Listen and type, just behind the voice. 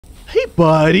Hey,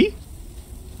 buddy.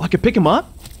 Oh, I can pick him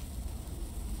up?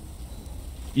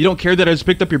 You don't care that I just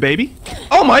picked up your baby?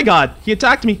 Oh my god, he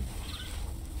attacked me.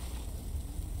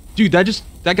 Dude,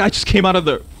 that guy just came out of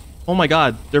the... Oh my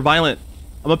god, they're violent.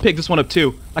 I'm gonna pick this one up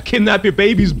too. I kidnapped your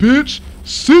babies, bitch.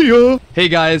 See ya. Hey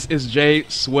guys, it's Jay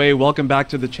Sway. Welcome back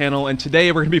to the channel. And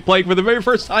today we're gonna be playing for the very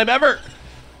first time ever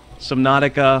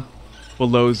Subnautica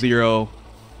Below Zero.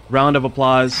 Round of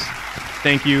applause.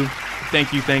 Thank you.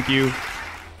 Thank you. Thank you.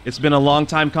 It's been a long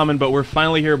time coming, but we're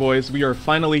finally here, boys. We are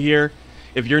finally here.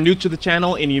 If you're new to the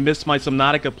channel and you missed my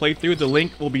Subnautica playthrough, the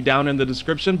link will be down in the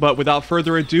description. But without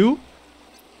further ado,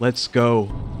 let's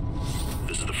go.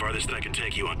 This is the farthest I can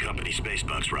take you on company space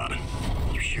bucks, Robin.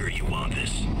 You sure you want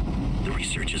this? The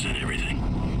research is in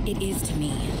everything. It is to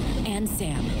me. And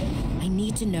Sam. I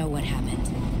need to know what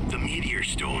happened. The meteor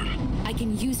storm. I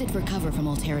can use it for cover from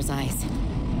Altera's eyes.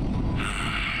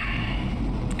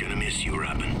 Gonna miss you,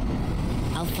 Robin.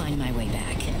 I'll find my way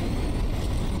back.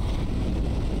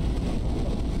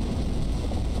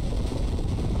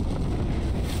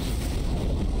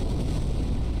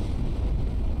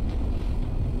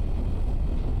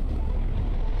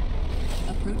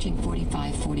 Approaching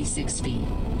 45-46 feet.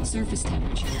 Surface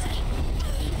temperature.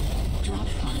 Drop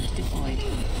pod deployed.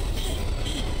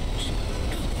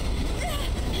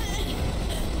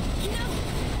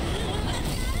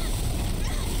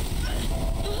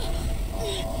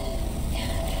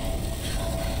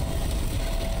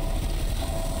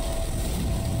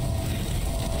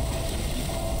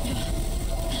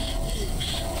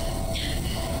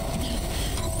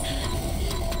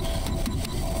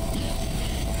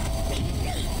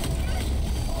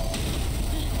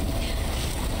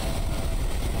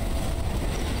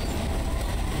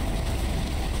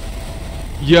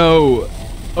 Yo,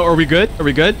 oh, are we good? Are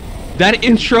we good? That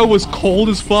intro was cold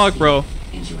as fuck, bro.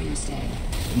 Enjoy your stay.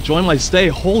 Enjoy my stay.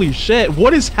 Holy shit.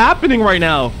 What is happening right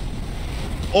now?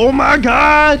 Oh my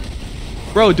god.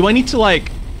 Bro, do I need to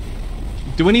like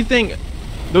do anything?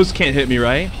 Those can't hit me,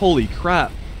 right? Holy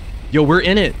crap. Yo, we're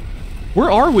in it.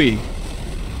 Where are we?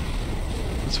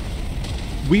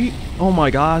 Oh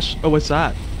my gosh. Oh, what's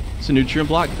that? It's a nutrient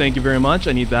block. Thank you very much.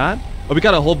 I need that. Oh, we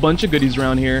got a whole bunch of goodies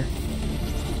around here.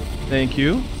 Thank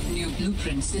you. New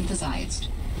blueprint synthesized.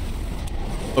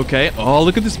 Okay. Oh,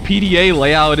 look at this PDA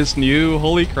layout. It's new.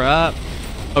 Holy crap.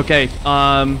 Okay.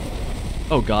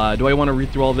 Oh god. Do I want to read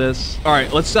through all this? All right.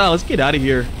 Let's get out of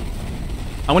here.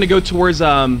 I want to go towards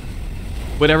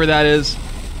whatever that is.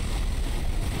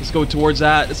 Let's go towards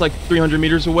that. It's like 300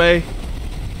 meters away.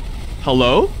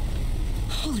 Hello?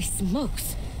 Holy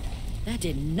smokes. That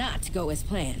did not go as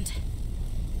planned.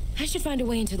 I should find a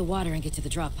way into the water and get to the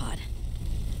drop pod.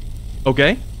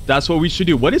 Okay, that's what we should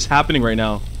do. What is happening right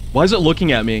now? Why is it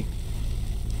looking at me?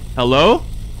 Hello?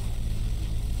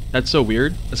 That's so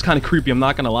weird. That's kind of creepy, I'm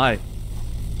not gonna lie.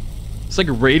 It's like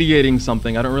radiating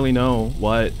something. I don't really know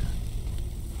what.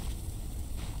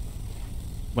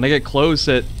 When I get close,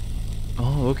 oh,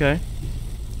 okay.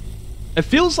 It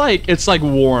feels like it's like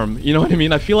warm. You know what I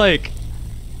mean? I feel like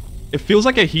it feels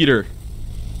like a heater.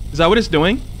 Is that what it's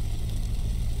doing?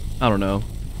 I don't know.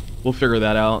 We'll figure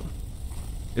that out.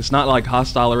 It's not like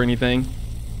hostile or anything.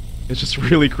 It's just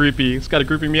really creepy. It's kind of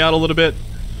creeping me out a little bit.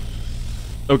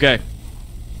 Okay.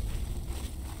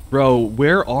 Bro,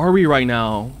 where are we right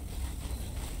now?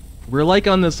 We're like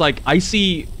on this like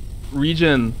icy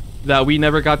region that we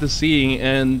never got to see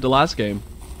in the last game.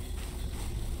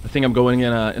 I think I'm going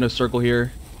in a circle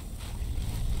here.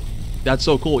 That's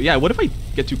so cool. Yeah, what if I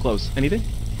get too close? Anything?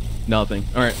 Nothing.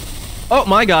 All right. Oh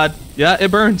my god. Yeah,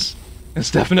 it burns.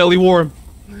 It's definitely warm.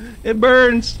 It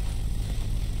burns.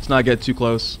 Let's not get too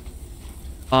close.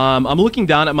 I'm looking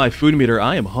down at my food meter.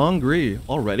 I am hungry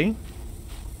already.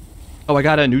 Oh, I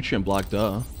got a nutrient block,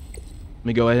 duh. Let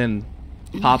me go ahead and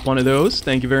pop one of those.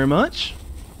 Thank you very much.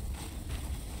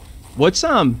 What's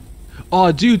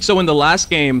oh dude, so in the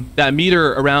last game, that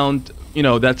meter around, you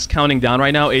know, that's counting down right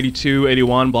now, 82,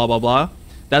 81, blah blah blah.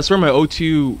 That's where my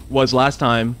O2 was last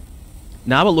time.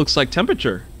 Now it looks like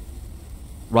temperature.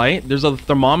 Right? There's a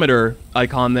thermometer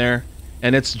icon there,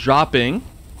 and it's dropping.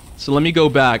 So let me go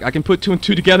back. I can put 2 and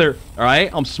 2 together. All right?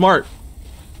 I'm smart.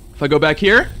 If I go back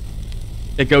here,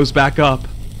 it goes back up.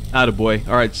 Attaboy.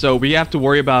 All right, so we have to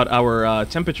worry about our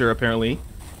temperature, apparently,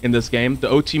 in this game. The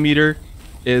OT meter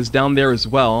is down there as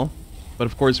well. But,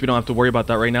 of course, we don't have to worry about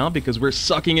that right now because we're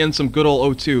sucking in some good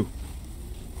old O2.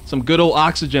 Some good old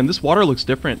oxygen. This water looks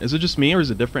different. Is it just me or is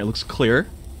it different? It looks clear.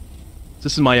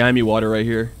 This is Miami water right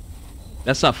here.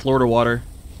 That's not Florida water.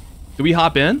 Do we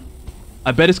hop in?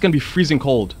 I bet it's gonna be freezing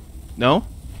cold. No?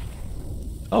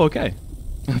 Oh, okay.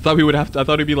 I thought we would have to. I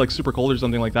thought it'd be like super cold or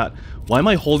something like that. Why am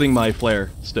I holding my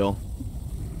flare still?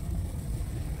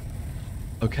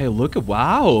 Okay, look at,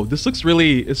 wow. This looks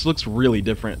really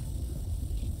different.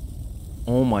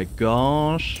 Oh my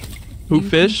gosh. Hoop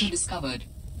fish. Discovered.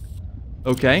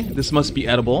 Okay, this must be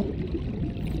edible.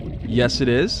 Yes, it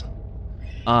is.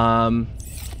 Cool.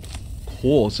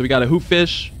 So we got a hoop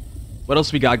fish. What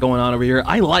else we got going on over here?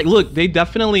 Look, they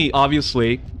definitely,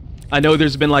 obviously, I know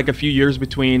there's been like a few years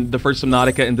between the first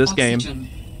Subnautica and this game.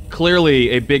 Clearly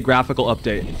a big graphical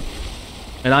update.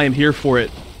 And I am here for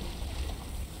it.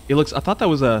 It looks, I thought that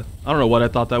was a, I don't know what I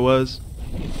thought that was.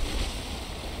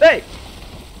 Hey!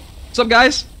 What's up,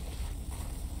 guys?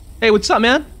 Hey, what's up,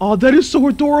 man? Oh, that is so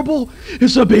adorable.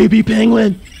 It's a baby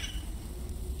penguin.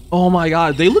 Oh my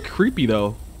god, they look creepy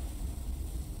though.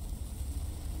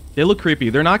 They look creepy.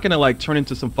 They're not gonna like turn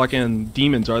into some fucking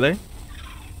demons, are they?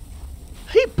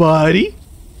 Hey, buddy.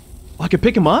 Oh, I can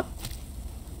pick him up?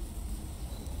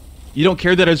 You don't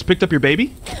care that I just picked up your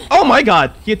baby? Oh my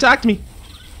god, he attacked me.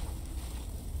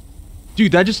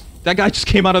 Dude, that guy just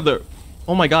came out of the...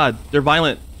 Oh my god, they're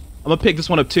violent. I'm gonna pick this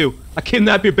one up too. I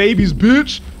kidnap your babies,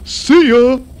 bitch. See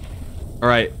ya.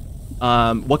 Alright.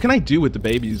 What can I do with the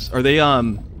babies? Are they,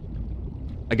 I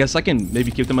guess I can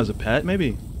maybe keep them as a pet,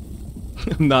 maybe?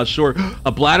 I'm not sure.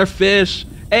 A bladder fish.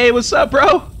 Hey, what's up,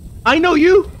 bro? I know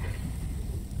you.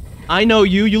 I know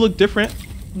you. You look different.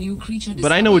 New creature discovered.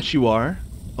 But I know what you are.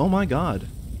 Oh my god.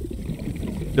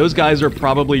 Those guys are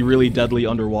probably really deadly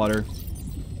underwater.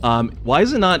 Why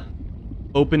is it not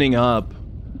opening up?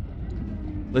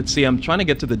 Let's see, I'm trying to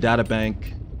get to the data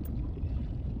bank.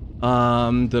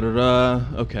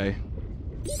 Okay.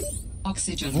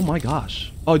 Oxygen. Oh my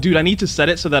gosh. Oh, dude, I need to set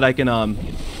it so that I can,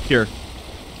 here.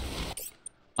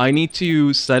 I need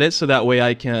to set it so that way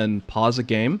I can pause a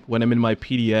game when I'm in my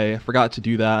PDA. I forgot to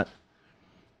do that.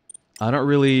 I don't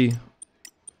really...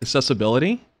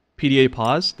 Accessibility? PDA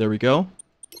pause. There we go.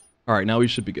 Alright, now we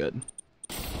should be good.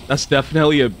 That's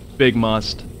definitely a big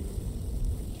must.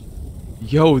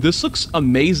 Yo, this looks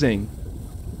amazing.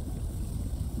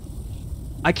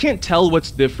 I can't tell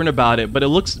what's different about it, but it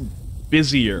looks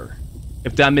busier.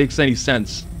 If that makes any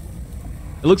sense.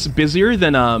 It looks busier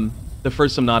than the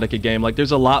first Subnautica game. Like,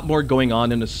 there's a lot more going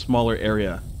on in a smaller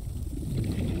area.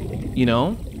 You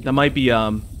know? That might be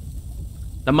in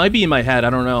my head. I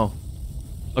don't know.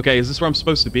 Okay, is this where I'm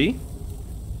supposed to be?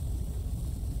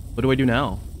 What do I do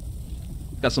now?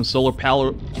 Got some solar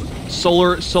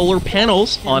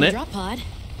panels on it. Drop pod.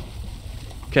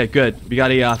 Okay, good. We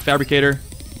got a fabricator.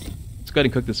 Let's go ahead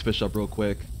and cook this fish up real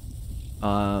quick.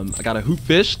 I got a hoop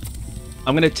fish.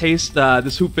 I'm gonna taste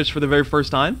this hoop fish for the very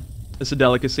first time. It's a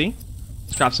delicacy.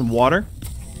 Let's grab some water.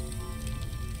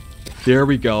 There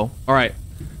we go. All right.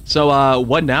 So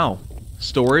what now?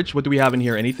 Storage. What do we have in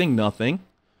here? Anything? Nothing.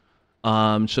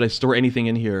 Should I store anything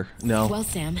in here? No. Well,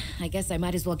 Sam, I guess I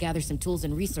might as well gather some tools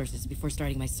and resources before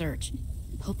starting my search.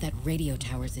 Hope that radio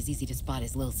tower's as easy to spot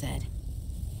as Lil said.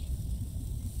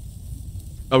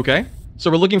 Okay.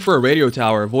 So we're looking for a radio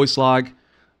tower, voice log.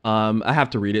 I have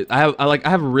to read it. I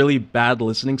have really bad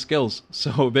listening skills,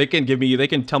 so they can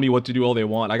tell me what to do all they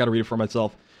want. I gotta read it for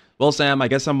myself. Well, Sam, I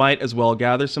guess I might as well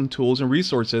gather some tools and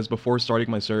resources before starting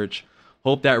my search.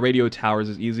 Hope that radio tower is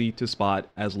as easy to spot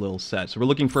as Lil said. So we're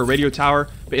looking for a radio tower,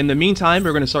 but in the meantime,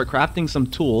 we're gonna start crafting some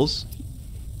tools.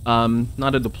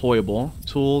 Not a deployable.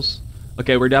 Tools.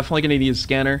 Okay, we're definitely gonna need a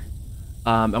scanner.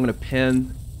 I'm gonna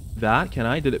pin that. Can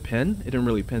I? Did it pin? It didn't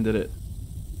really pin, did it?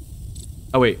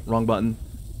 Oh wait, wrong button.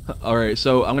 Alright,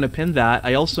 so I'm gonna pin that.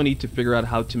 I also need to figure out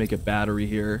how to make a battery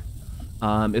here.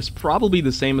 It's probably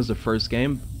the same as the first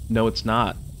game. No, it's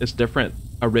not. It's different.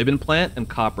 A ribbon plant and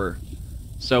copper.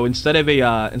 So instead of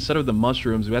the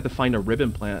mushrooms, we have to find a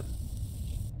ribbon plant.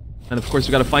 And of course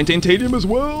we gotta find titanium as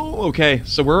well. Okay,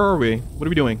 so where are we? What are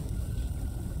we doing?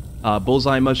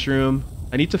 Bullseye mushroom.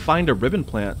 I need to find a ribbon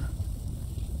plant.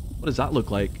 What does that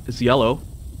look like? It's yellow.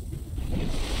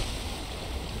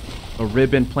 A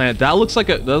ribbon plant. That looks like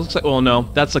well, no,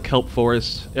 that's a kelp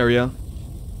forest area.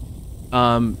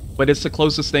 But it's the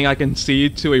closest thing I can see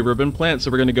to a ribbon plant,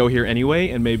 so we're gonna go here anyway,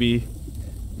 and maybe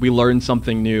we learn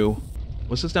something new.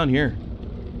 What's this down here?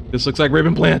 This looks like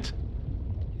ribbon plant.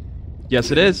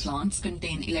 Yes, it is. Plants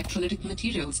contain electrolytic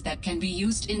materials that can be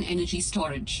used in energy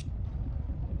storage.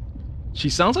 She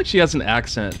sounds like she has an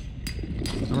accent.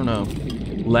 I don't know.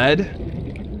 Lead.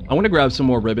 I want to grab some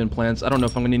more ribbon plants. I don't know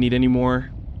if I'm going to need any more.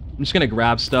 I'm just going to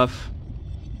grab stuff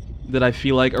that I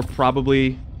feel like are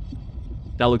probably...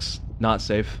 That looks not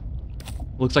safe.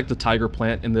 Looks like the tiger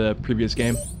plant in the previous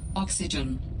game.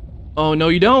 Oxygen. Oh, no,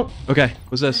 you don't? Okay,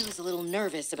 what's I this? was a little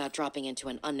nervous about dropping into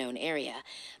an unknown area,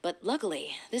 but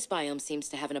luckily, this biome seems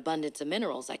to have an abundance of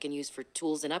minerals I can use for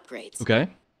tools and upgrades. Okay.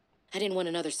 I didn't want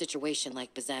another situation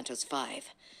like Bazantos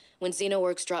 5. When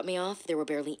Xenoworks dropped me off, there were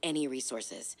barely any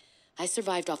resources. I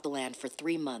survived off the land for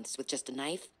 3 months with just a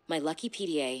knife, my lucky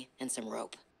PDA, and some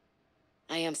rope.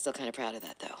 I am still kind of proud of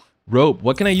that, though. Rope.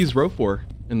 What can I use rope for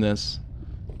in this?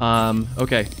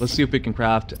 Okay, let's see if we can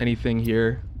craft anything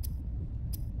here.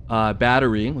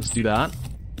 Battery. Let's do that.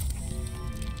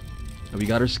 We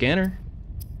got our scanner.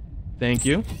 Thank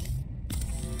you.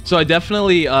 So I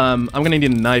definitely, I'm gonna need a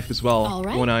knife as well. All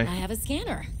right, when I have a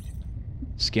scanner.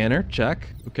 Scanner, check.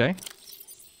 Okay.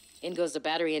 In goes the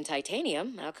battery and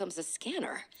titanium. Out comes the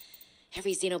scanner.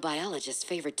 Every xenobiologist's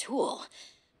favorite tool.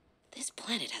 This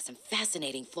planet has some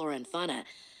fascinating flora and fauna,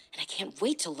 and I can't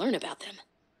wait to learn about them.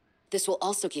 This will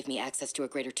also give me access to a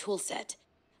greater tool set.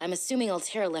 I'm assuming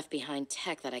Altera left behind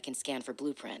tech that I can scan for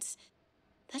blueprints.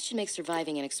 That should make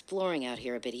surviving and exploring out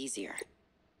here a bit easier.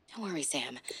 Don't worry,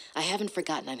 Sam. I haven't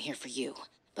forgotten I'm here for you.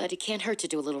 But it can't hurt to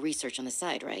do a little research on the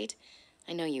side, right?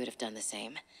 I know you would have done the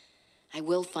same. I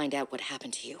will find out what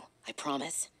happened to you. I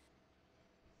promise.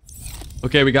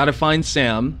 Okay, we gotta find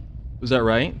Sam. Was that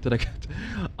right? Did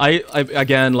I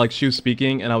again, like, she was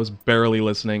speaking and I was barely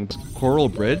listening. Coral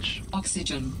Bridge?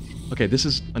 Oxygen. Okay, this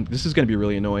is gonna be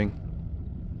really annoying.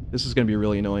 This is gonna be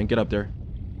really annoying. Get up there.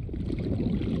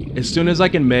 As soon as I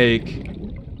can make...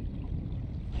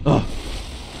 Ugh.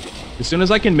 As soon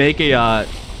as I can make a,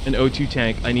 an O2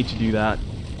 tank, I need to do that.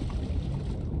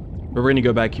 But we're gonna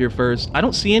go back here first. I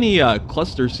don't see any,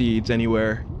 cluster seeds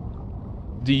anywhere.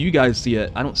 Do you guys see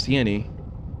it? I don't see any.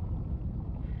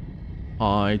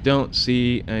 I don't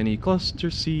see any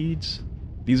cluster seeds.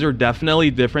 These are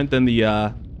definitely different than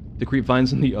the creep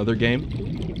vines in the other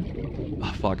game.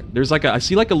 Oh, fuck. There's like a... I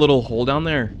see like a little hole down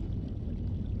there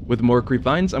with more creep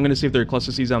vines. I'm gonna see if there are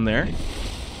cluster seeds down there.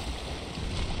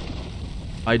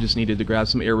 I just needed to grab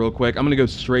some air real quick. I'm gonna go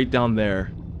straight down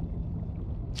there.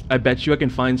 I bet you I can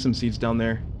find some seeds down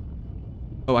there.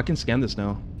 Oh, I can scan this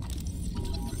now.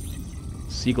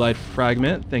 Sea glide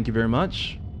fragment. Thank you very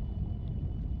much.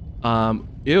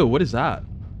 Ew, what is that?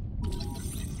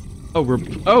 Oh,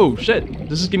 oh, shit.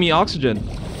 This is giving me oxygen.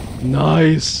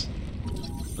 Nice.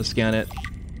 Let's scan it.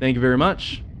 Thank you very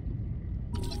much.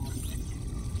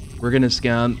 We're gonna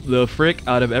scan the frick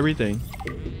out of everything.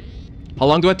 How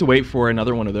long do I have to wait for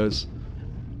another one of those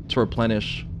to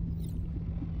replenish?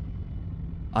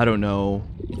 I don't know.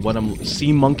 What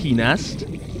sea monkey nest?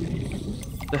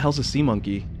 What the hell's a sea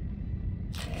monkey?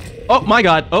 Oh my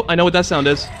god. Oh, I know what that sound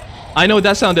is. I know what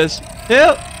that sound is.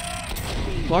 Help!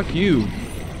 Fuck you.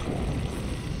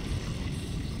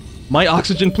 My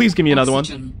oxygen, please give me another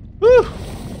one. Woo!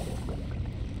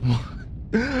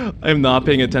 I am not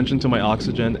paying attention to my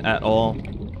oxygen at all.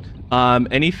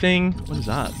 Anything? What is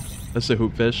that? That's a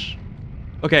hoopfish.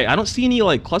 Okay, I don't see any,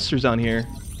 like, clusters down here.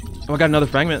 Oh, I got another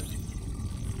fragment.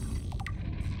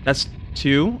 That's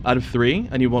 2 out of 3.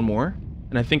 I need one more.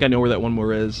 And I think I know where that one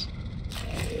more is.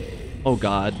 Oh,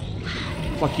 God.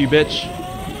 Fuck you, bitch.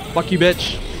 Fuck you,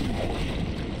 bitch.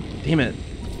 Damn it.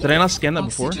 Did I not scan that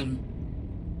before?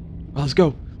 Oh, let's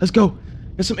go. Let's go.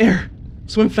 Get some air.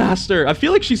 Swim faster. I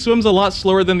feel like she swims a lot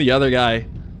slower than the other guy.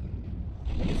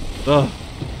 Ugh.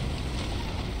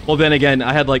 Well, then again,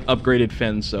 I had, like, upgraded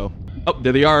fins, so... Oh,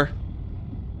 there they are.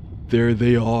 There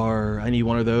they are. I need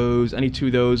one of those. I need 2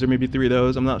 of those, or maybe 3 of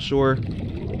those. I'm not sure.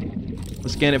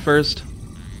 Let's scan it first.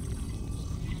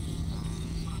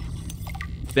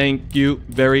 Thank you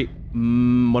very...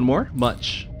 one more?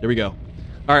 Much. There we go.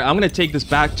 Alright, I'm gonna take this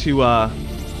back to,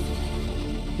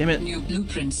 Damn it. New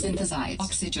blueprint synthesized.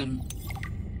 Oxygen.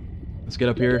 Let's get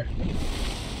up here.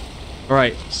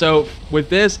 Alright, so with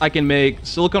this, I can make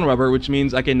silicone rubber, which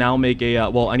means I can now make a,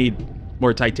 well, I need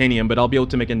more titanium, but I'll be able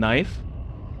to make a knife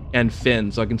and fin,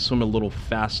 so I can swim a little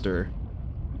faster.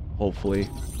 Hopefully.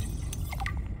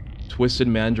 Twisted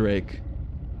mandrake.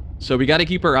 So we gotta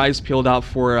keep our eyes peeled out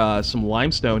for some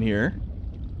limestone here,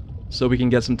 so we can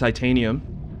get some titanium.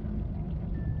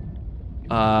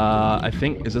 I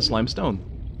think, is this limestone?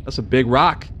 That's a big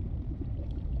rock.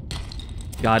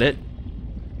 Got it.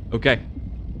 Okay.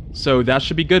 So that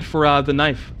should be good for the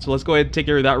knife. So let's go ahead and take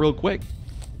care of that real quick.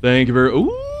 Thank you very...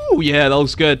 Ooh, yeah, that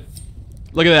looks good.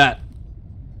 Look at that.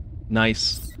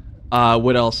 Nice.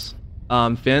 What else?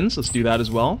 Fins. Let's do that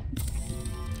as well.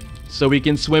 So we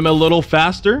can swim a little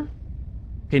faster.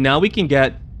 Okay, now we can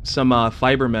get some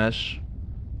fiber mesh.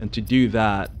 And to do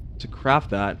that, to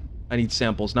craft that, I need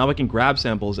samples. Now I can grab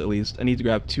samples at least. I need to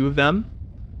grab 2 of them.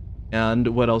 And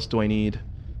what else do I need?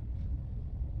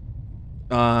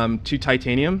 2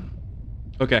 titanium.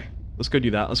 Okay, let's go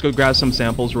do that. Let's go grab some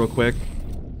samples real quick.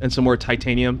 And some more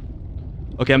titanium.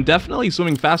 Okay, I'm definitely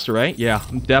swimming faster, right? Yeah,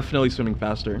 I'm definitely swimming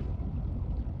faster.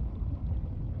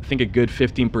 I think a good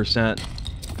 15%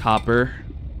 copper.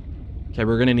 Okay,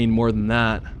 we're gonna need more than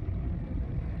that.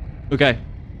 Okay.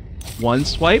 1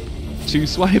 swipe, 2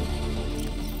 swipe.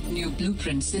 New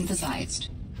blueprint synthesized.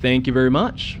 Thank you very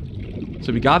much.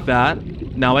 So we got that.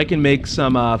 Now I can make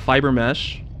some fiber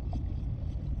mesh.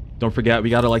 Don't forget, we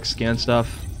gotta like scan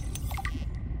stuff.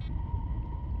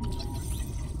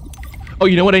 Oh,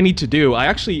 you know what I need to do?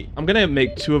 I'm gonna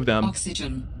make 2 of them.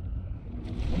 Oxygen.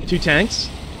 2 tanks.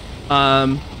 So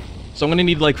I'm gonna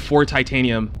need like 4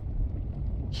 titanium.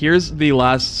 Here's the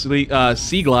last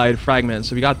sea glide fragment.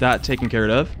 So we got that taken care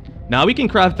of. Now we can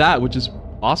craft that, which is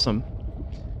awesome.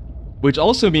 Which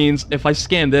also means if I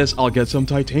scan this, I'll get some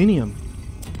titanium.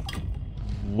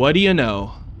 What do you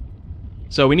know?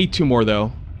 So we need 2 more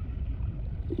though.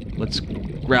 Let's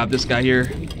grab this guy here.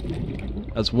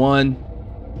 That's 1.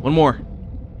 1 more.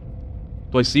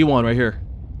 Do I see 1 right here?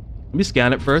 Let me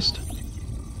scan it first.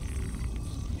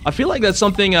 I feel like that's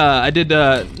something I did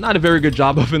not a very good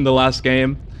job of in the last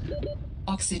game.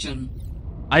 Oxygen.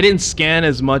 I didn't scan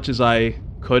as much as I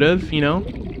could have, you know?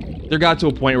 There got to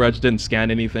a point where I just didn't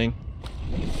scan anything.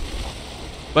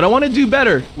 But I want to do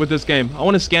better with this game. I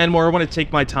want to scan more. I want to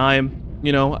take my time,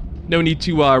 you know? No need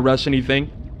to rush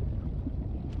anything.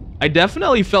 I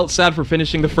definitely felt sad for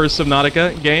finishing the first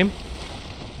Subnautica game.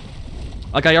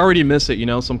 Like, I already miss it, you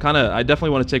know? So I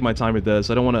definitely want to take my time with this.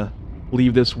 I don't want to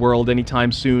leave this world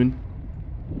anytime soon.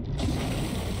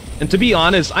 And to be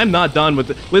honest, I'm not done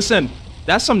with it. Listen,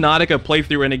 that Subnautica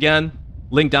playthrough, and again,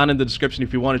 link down in the description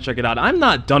if you want to check it out. I'm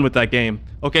not done with that game.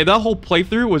 Okay, that whole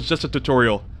playthrough was just a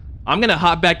tutorial. I'm gonna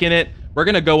hop back in it. We're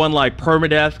gonna go on like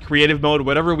permadeath, creative mode,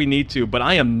 whatever we need to, but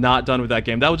I am not done with that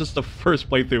game. That was just the first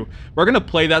playthrough. We're gonna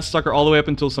play that sucker all the way up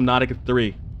until Subnautica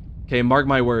 3. Okay, mark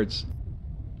my words.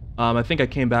 I think I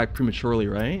came back prematurely,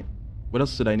 right? What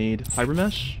else did I need? Fiber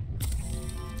mesh?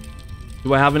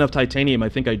 Do I have enough titanium? I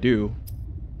think I do.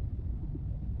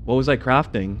 What was I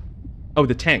crafting? Oh,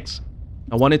 the tanks.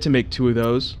 I wanted to make 2 of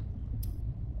those.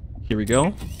 Here we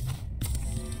go.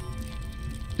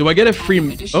 Do I get a free...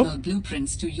 Additional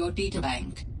blueprints to your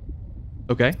databank.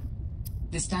 Okay.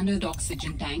 The standard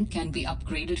oxygen tank can be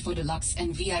upgraded for deluxe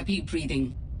and VIP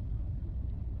breathing.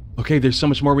 Okay, there's so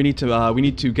much more we need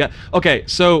to get. Okay,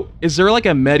 so is there like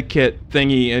a med kit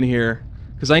thingy in here?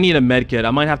 Because I need a med kit. I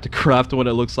might have to craft what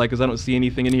it looks like because I don't see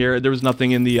anything in here. There was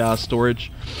nothing in the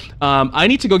storage. I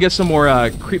need to go get some more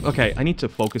creep. Okay, I need to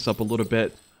focus up a little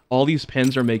bit. All these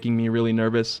pins are making me really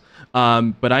nervous.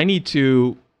 But I need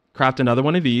to craft another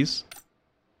one of these.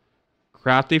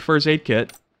 Craft a first aid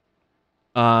kit.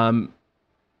 A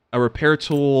repair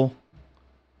tool.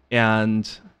 And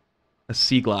a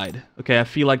sea glide. Okay, I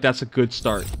feel like that's a good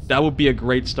start. That would be a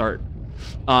great start.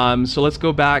 So let's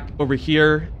go back over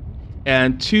here.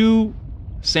 And 2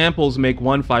 samples make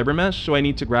 1 fiber mesh, so I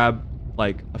need to grab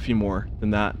like a few more than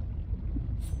that.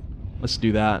 Let's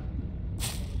do that.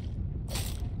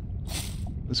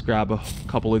 Let's grab a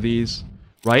couple of these.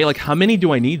 Right? Like, how many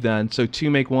do I need then? So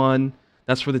 2 make 1.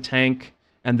 That's for the tank.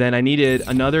 And then I needed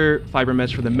another fiber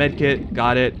mesh for the medkit.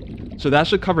 Got it. So that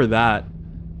should cover that.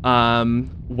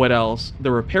 What else? The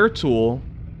repair tool.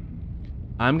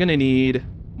 I'm gonna need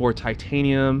more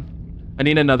titanium. I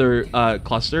need another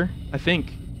cluster, I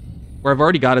think. Or I've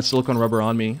already got a silicone rubber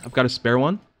on me. I've got a spare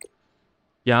one.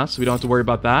 Yeah, so we don't have to worry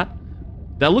about that.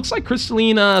 That looks like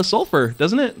crystalline sulfur,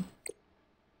 doesn't it?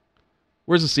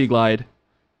 Where's the sea glide?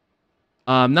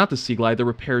 Not the sea glide, the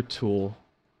repair tool.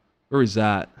 Where is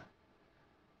that?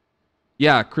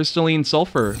 Yeah, crystalline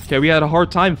sulfur. Okay, we had a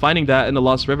hard time finding that in the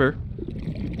Lost River.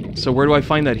 So where do I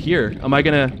find that here? Am I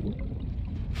gonna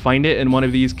find it in one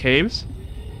of these caves?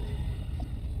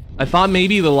 I thought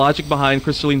maybe the logic behind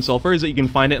crystalline sulfur is that you can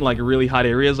find it in like really hot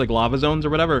areas like lava zones or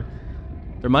whatever.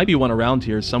 There might be one around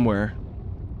here somewhere.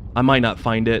 I might not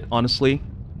find it, honestly.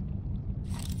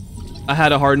 I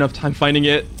had a hard enough time finding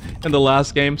it in the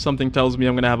last game. Something tells me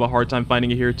I'm gonna have a hard time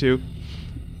finding it here too.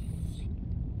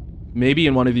 Maybe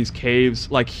in one of these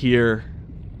caves, like here.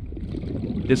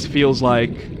 This feels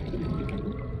like...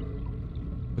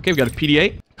 Okay, we got a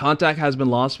PDA. Contact has been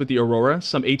lost with the Aurora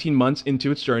some 18 months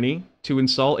into its journey to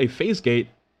install a phase gate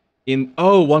in...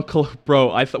 Oh, bro,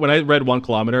 when I read 1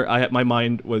 kilometer, my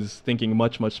mind was thinking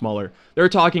much, much smaller. They're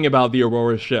talking about the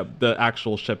Aurora ship, the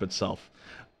actual ship itself.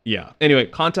 Yeah. Anyway,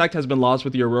 Contact has been lost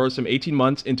with the Aurora some 18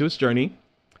 months into its journey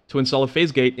to install a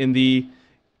phase gate in the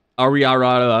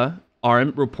Aurora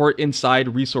arm. Report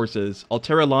inside resources.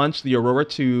 Altera launched the Aurora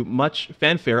to much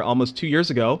fanfare almost 2 years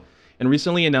ago and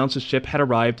recently announced the ship had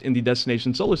arrived in the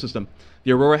destination solar system.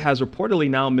 The Aurora has reportedly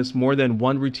now missed more than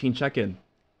 1 routine check-in.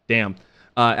 Damn.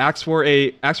 Asked for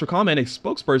comment, a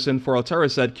spokesperson for Altera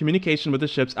said communication with the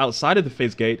ships outside of the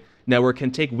phase gate network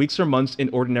can take weeks or months in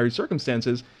ordinary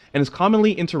circumstances and is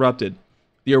commonly interrupted.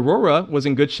 The Aurora was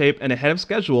in good shape and ahead of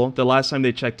schedule the last time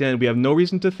they checked in. We have no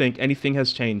reason to think anything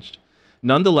has changed.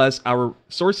 Nonetheless, our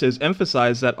sources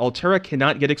emphasize that Altera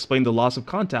cannot yet explain the loss of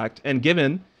contact, and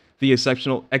given the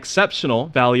exceptional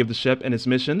value of the ship and its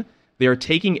mission, they are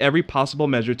taking every possible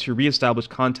measure to reestablish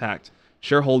contact.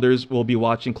 Shareholders will be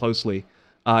watching closely.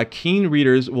 Keen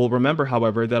readers will remember,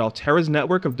 however, that Altera's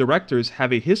network of directors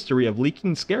have a history of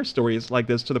leaking scare stories like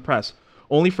this to the press,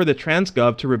 only for the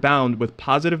Transgov to rebound with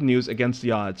positive news against the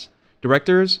odds.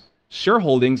 Directors'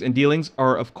 shareholdings and dealings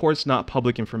are, of course, not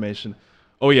public information.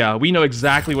 Oh yeah, we know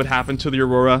exactly what happened to the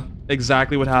Aurora.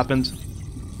 Exactly what happened.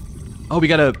 Oh, we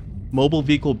got a mobile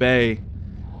vehicle bay.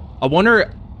 I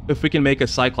wonder if we can make a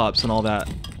Cyclops and all that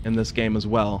in this game as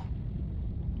well.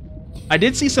 I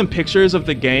did see some pictures of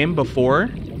the game before,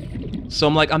 so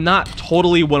I'm not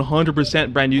totally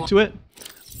 100% brand new to it,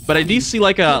 but I did see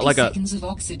like a seconds of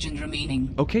oxygen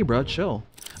remaining. Okay, bro, chill.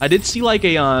 I did see like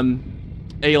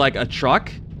a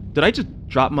truck. Did I just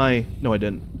drop my? No, I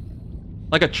didn't.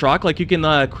 Like a truck, like you can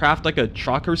craft like a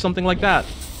truck or something like that.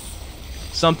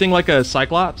 Something like a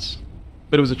Cyclops,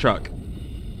 but it was a truck.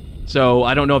 So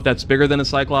I don't know if that's bigger than a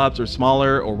Cyclops or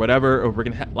smaller or whatever, or if we're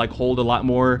gonna like hold a lot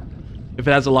more, if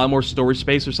it has a lot more storage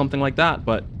space or something like that.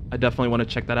 But I definitely want to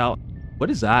check that out. What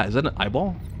is that? Is that an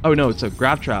eyeball? Oh no, it's a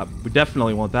grab trap. We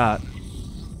definitely want that.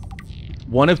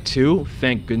 1 of 2?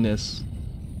 Thank goodness.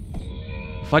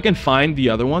 If I can find the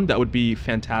other one, that would be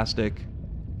fantastic.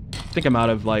 I think I'm out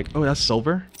of like... Oh, that's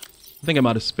silver? I think I'm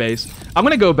out of space. I'm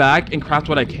gonna go back and craft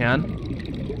what I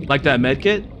can. Like that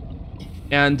medkit.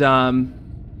 And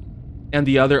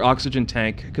the other oxygen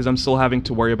tank. Because I'm still having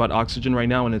to worry about oxygen right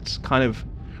now. And it's kind of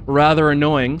rather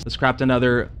annoying. Let's craft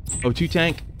another O2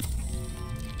 tank.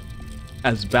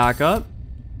 As backup.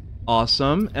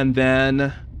 Awesome. And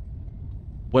then...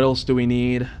 What else do we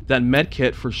need? That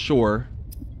medkit for sure.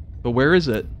 But where is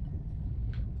it?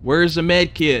 Where's the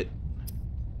medkit?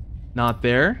 Not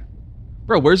there.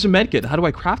 Bro, where's the medkit? How do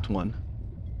I craft one?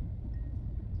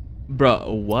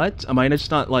 Bro, what? Am I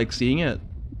just not like seeing it?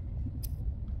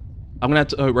 I'm gonna have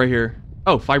to... Oh, right here.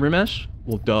 Oh, fiber mesh?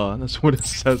 Well, duh. That's what it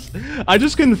says. I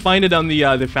just couldn't find it on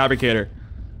the fabricator.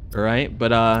 Alright,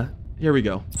 but here we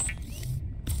go.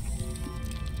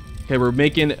 Okay, we're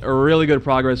making really good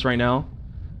progress right now.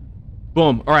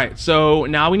 Boom. Alright, so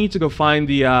now we need to go find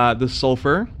the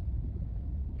sulfur.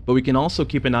 But we can also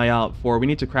keep an eye out for... We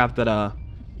need to craft that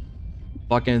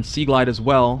fucking sea glide as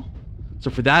well. So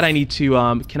for that I need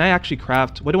to... can I actually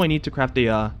craft... What do I need to craft a...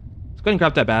 Let's go ahead and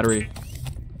craft that battery.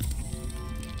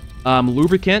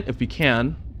 Lubricant, if we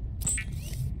can.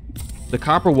 The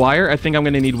copper wire, I think I'm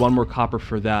going to need 1 more copper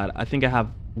for that. I think I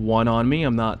have 1 on me.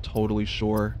 I'm not totally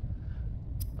sure.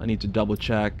 I need to double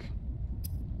check.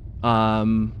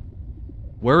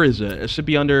 Where is it? It should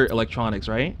be under electronics,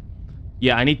 right?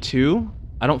 Yeah, I need 2.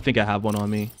 I don't think I have 1 on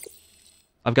me.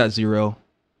 I've got 0.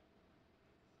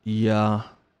 Yeah.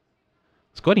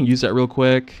 Let's go ahead and use that real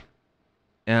quick.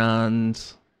 And...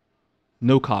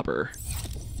 no copper.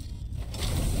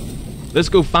 Let's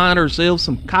go find ourselves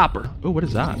some copper. Oh, what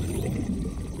is that?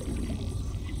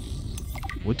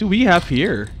 What do we have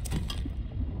here?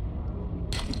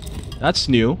 That's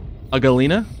new. A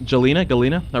galena?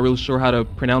 Galena? Not really sure how to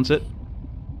pronounce it.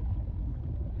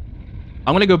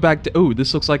 I'm gonna go back to... Oh,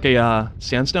 this looks like a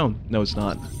sandstone. No, it's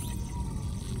not.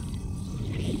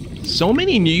 So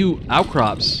many new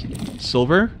outcrops.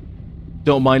 Silver?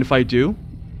 Don't mind if I do.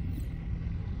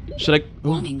 Should I...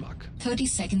 Oh, fuck. 30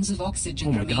 seconds of oxygen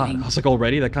Oh my remaining. god, I was like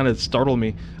already? That kind of startled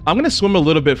me. I'm gonna swim a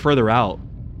little bit further out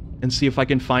and see if I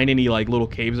can find any like little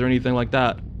caves or anything like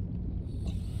that.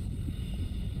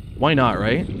 Why not,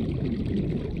 right?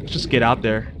 Let's just get out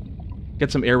there.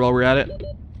 Get some air while we're at it.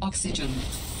 Oxygen.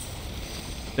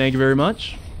 Thank you very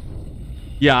much.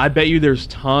 Yeah, I bet you there's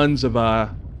tons of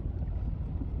what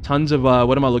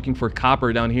am I looking for?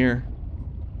 Copper down here.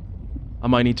 I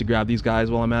might need to grab these guys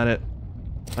while I'm at it.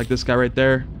 Like this guy right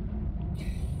there.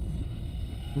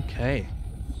 Okay.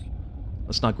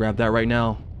 Let's not grab that right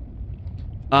now.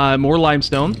 More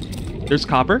limestone. There's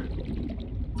copper.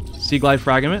 Sea glide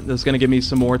fragment. That's going to give me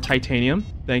some more titanium.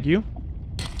 Thank you.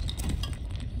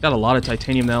 Got a lot of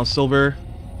titanium now. Silver.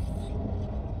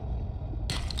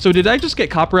 So did I just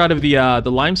get copper out of the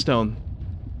limestone?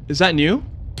 Is that new?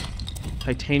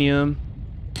 Titanium.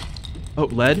 Oh,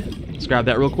 lead. Let's grab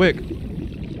that real quick.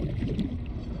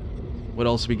 What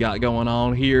else we got going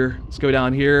on here? Let's go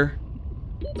down here.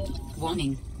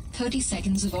 Warning. 30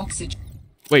 seconds of oxygen.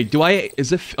 Wait, do I...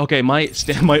 Is it... Okay, my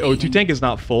O2 tank is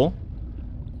not full.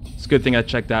 It's a good thing I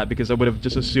checked that because I would have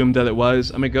just assumed that it was.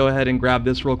 I'm going to go ahead and grab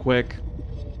this real quick.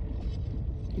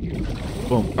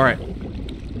 Boom. All right.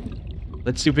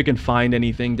 Let's see if we can find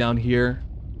anything down here.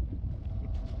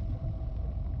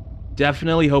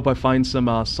 Definitely hope I find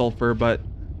some sulfur, but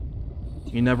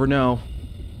you never know.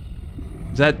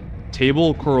 Is that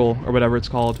table coral or whatever it's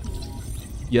called?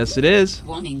 Yes, it is.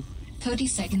 Warning. 30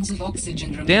 seconds of oxygen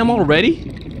remaining. Damn, already?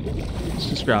 Let's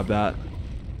just grab that.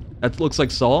 That looks like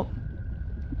salt.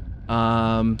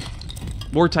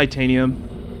 More titanium.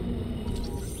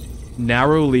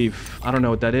 Narrow leaf. I don't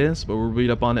know what that is, but we'll read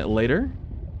up on it later.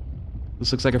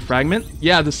 This looks like a fragment.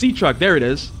 Yeah, the sea truck. There it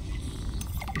is.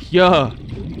 Yeah.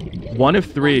 1 of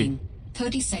 3. Warning.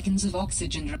 30 seconds of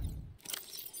oxygen.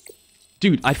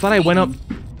 Dude, I thought I went up...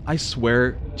 I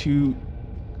swear to...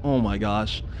 Oh my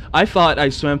gosh. I thought I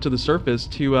swam to the surface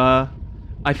to,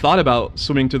 I thought about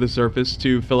swimming to the surface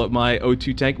to fill up my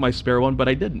O2 tank, my spare one, but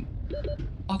I didn't.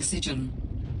 Oxygen.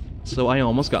 So I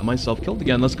almost got myself killed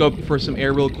again. Let's go up for some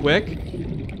air real quick.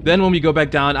 Then when we go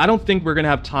back down, I don't think we're gonna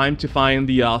have time to find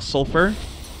the sulfur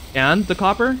and the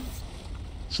copper.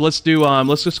 So let's do,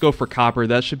 let's just go for copper.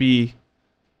 That should be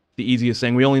the easiest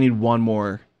thing. We only need 1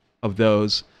 more of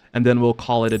those, and then we'll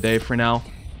call it a day for now.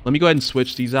 Let me go ahead and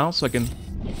switch these out so I can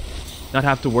not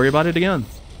have to worry about it again.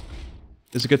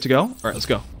 Is it good to go? All right, let's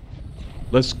go.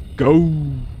 Let's go.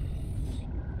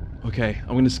 Okay, I'm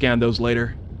going to scan those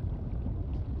later.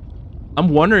 I'm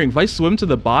wondering, if I swim to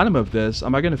the bottom of this,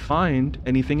 am I going to find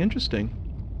anything interesting?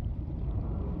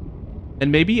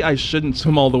 And maybe I shouldn't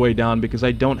swim all the way down because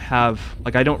I don't have...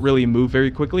 Like, I don't really move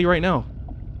very quickly right now.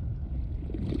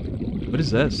 What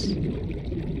is this?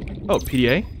 Oh,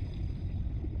 PDA?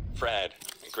 Fred,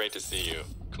 great to see you.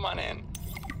 Come on in.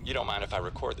 You don't mind if I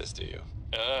record this, do you?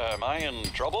 Am I in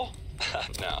trouble?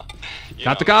 No.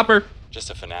 Got the copper. Just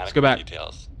a fanatic Let's go back. of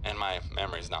details. And my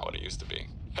memory's not what it used to be.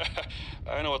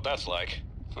 I know what that's like.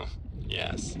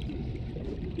 Yes.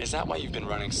 Is that why you've been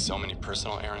running so many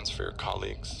personal errands for your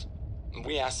colleagues?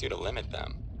 We asked you to limit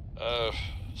them.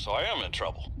 So I am in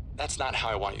trouble. That's not how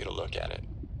I want you to look at it.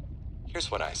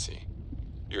 Here's what I see.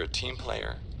 You're a team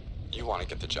player. You want to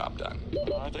get the job done.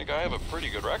 I think I have a pretty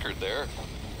good record there.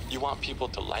 You want people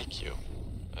to like you.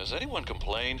 Has anyone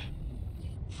complained?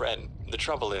 Fred, the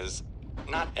trouble is,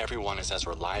 not everyone is as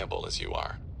reliable as you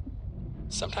are.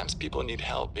 Sometimes people need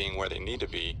help being where they need to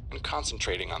be and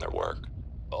concentrating on their work.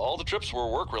 All the trips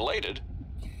were work-related.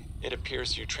 It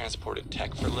appears you transported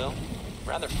tech for Lil,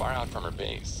 rather far out from her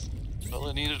base. Well,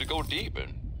 it needed to go deep,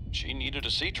 and she needed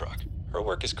a sea truck. Her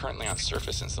work is currently on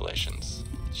surface installations.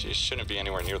 She shouldn't be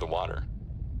anywhere near the water.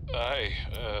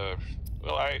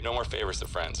 No more favors to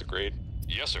friends, agreed?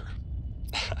 Yes, sir.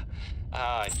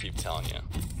 I keep telling you.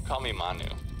 Call me Manu.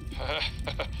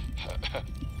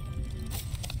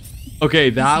 Okay,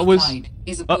 that was... Seaflight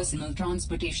is a personal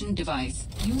transportation device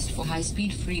used for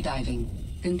high-speed freediving.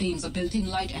 Contains a built-in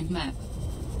light and map.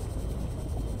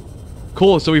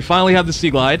 Cool, so we finally have the Sea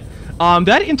Glide.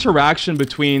 That interaction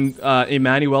between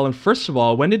Emmanuel and, first of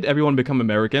all, when did everyone become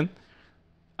American?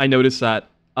 I noticed that.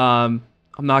 I'm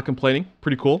not complaining.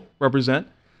 Pretty cool. Represent.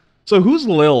 So who's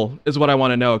Lil is what I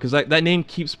want to know, because that name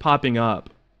keeps popping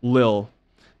up. Lil.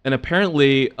 And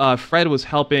apparently, Fred was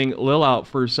helping Lil out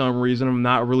for some reason. I'm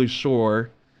not really sure.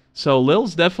 So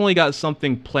Lil's definitely got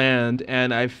something planned,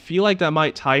 and I feel like that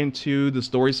might tie into the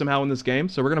story somehow in this game.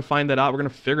 So we're going to find that out. We're going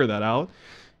to figure that out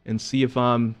and see if,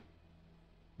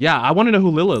 yeah, I want to know who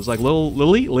Lil is. Like,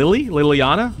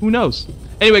 Liliana? Who knows?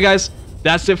 Anyway, guys,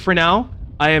 that's it for now.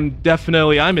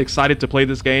 I'm excited to play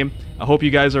this game. I hope you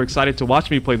guys are excited to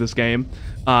watch me play this game.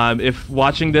 If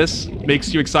watching this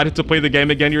makes you excited to play the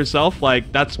game again yourself,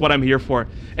 like, that's what I'm here for.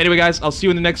 Anyway, guys, I'll see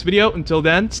you in the next video. Until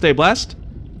then, stay blessed.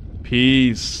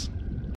 Peace.